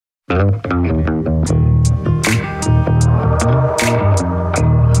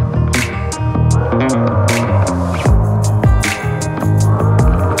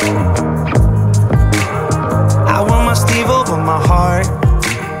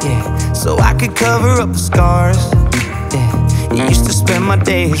So I could cover up the scars, yeah. You used to spend my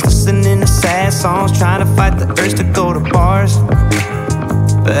days listening to sad songs, trying to fight the urge to go to bars.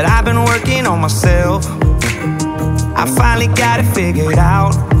 But I've been working on myself, I finally got it figured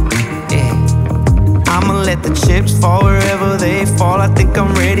out, yeah. I'ma let the chips fall wherever they fall. I think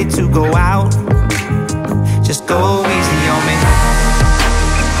I'm ready to go out. Just go easy on me.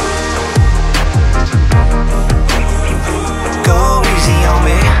 Go easy on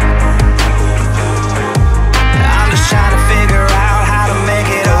me. Trying to figure out how to make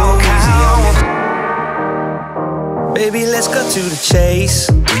it okay. Baby, let's cut to the chase,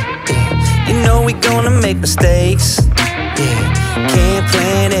 yeah. You know we gonna make mistakes, yeah. Can't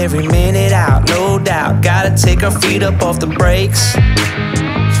plan every minute out, no doubt. Gotta take our feet up off the brakes.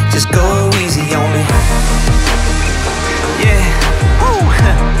 Just go easy on me. Yeah. Woo.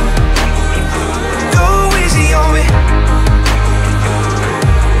 Go easy on me.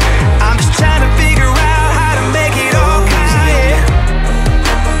 I'm just trying to figure out how to make it okay.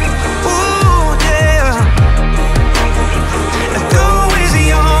 Ooh, yeah. Go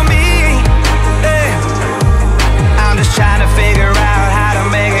easy on me, yeah. I'm just trying to figure out how to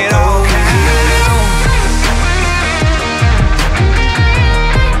make it okay.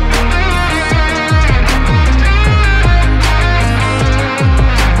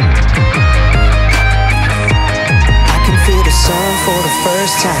 I can feel the sun for the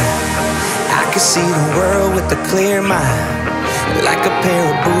first time. I can see the world with a clear mind, like a pair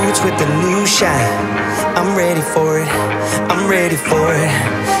of boots with a new shine. I'm ready for it, I'm ready for it.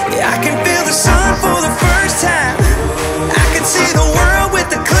 Yeah, I can feel the sun for the first time. I can see the world